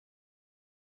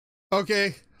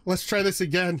Okay, let's try this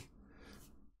again.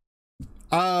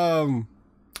 I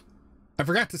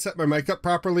forgot to set my mic up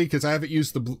properly because I haven't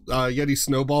used the Yeti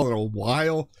Snowball in a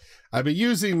while. I've been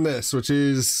using this, which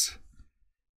is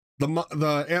the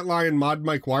Antlion Mod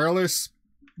Mic Wireless.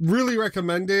 Really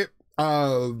recommend it.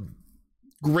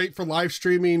 Great for live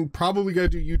streaming. Probably gonna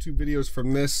do YouTube videos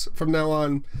from this from now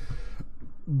on.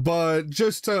 But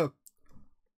just to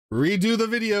redo the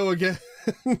video again.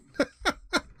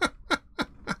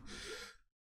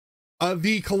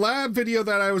 The collab video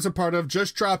that I was a part of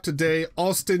just dropped today.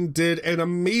 IamAllstin did an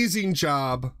amazing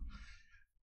job.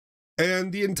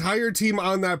 And the entire team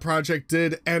on that project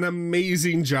did an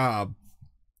amazing job.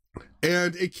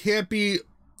 And it can't be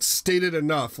stated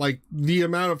enough, like the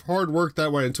amount of hard work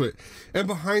that went into it. And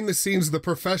behind the scenes, the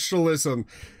professionalism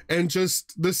and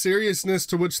just the seriousness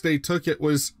to which they took it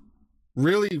was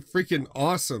really freaking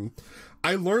awesome.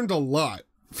 I learned a lot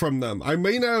from them. I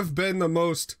may not have been the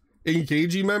most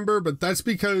engaging member, but that's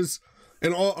because,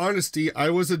 in all honesty,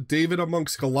 I was a David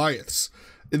amongst Goliaths.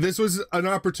 This was an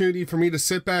opportunity for me to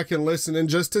sit back and listen and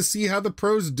just to see how the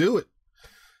pros do it.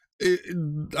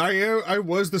 I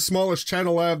was the smallest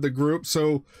channel out of the group,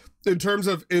 so in terms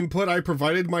of input, I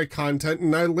provided my content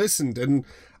and I listened and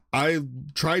I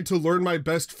tried to learn my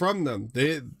best from them.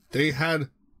 They had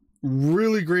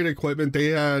really great equipment. They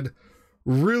had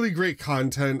really great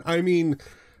content. I mean,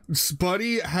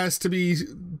 Spuddy has to be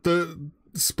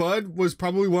Spud was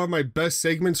probably one of my best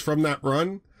segments from that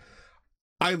run.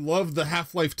 I love the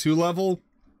Half-Life 2 level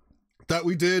that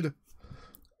we did.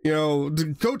 You know,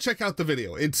 go check out the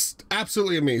video. It's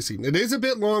absolutely amazing. It is a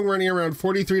bit long, running around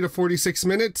 43 to 46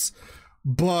 minutes,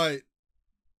 but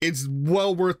it's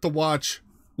well worth the watch.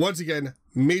 Once again,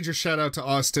 major shout out to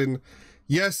Austin.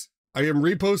 Yes, I am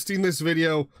reposting this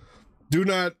video. Do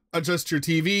not adjust your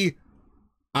TV.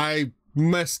 I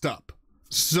messed up.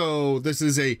 So this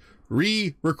is a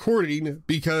re-recording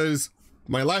because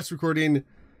my last recording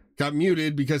got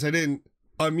muted because I didn't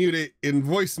unmute it in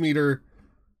Voice Meter.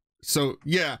 So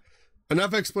yeah,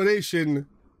 enough explanation.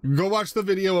 Go watch the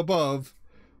video above.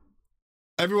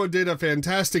 Everyone did a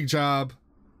fantastic job.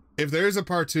 If there is a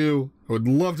part 2, I would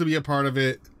love to be a part of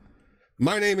it.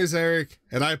 My name is Eric,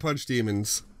 and I punch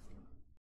demons.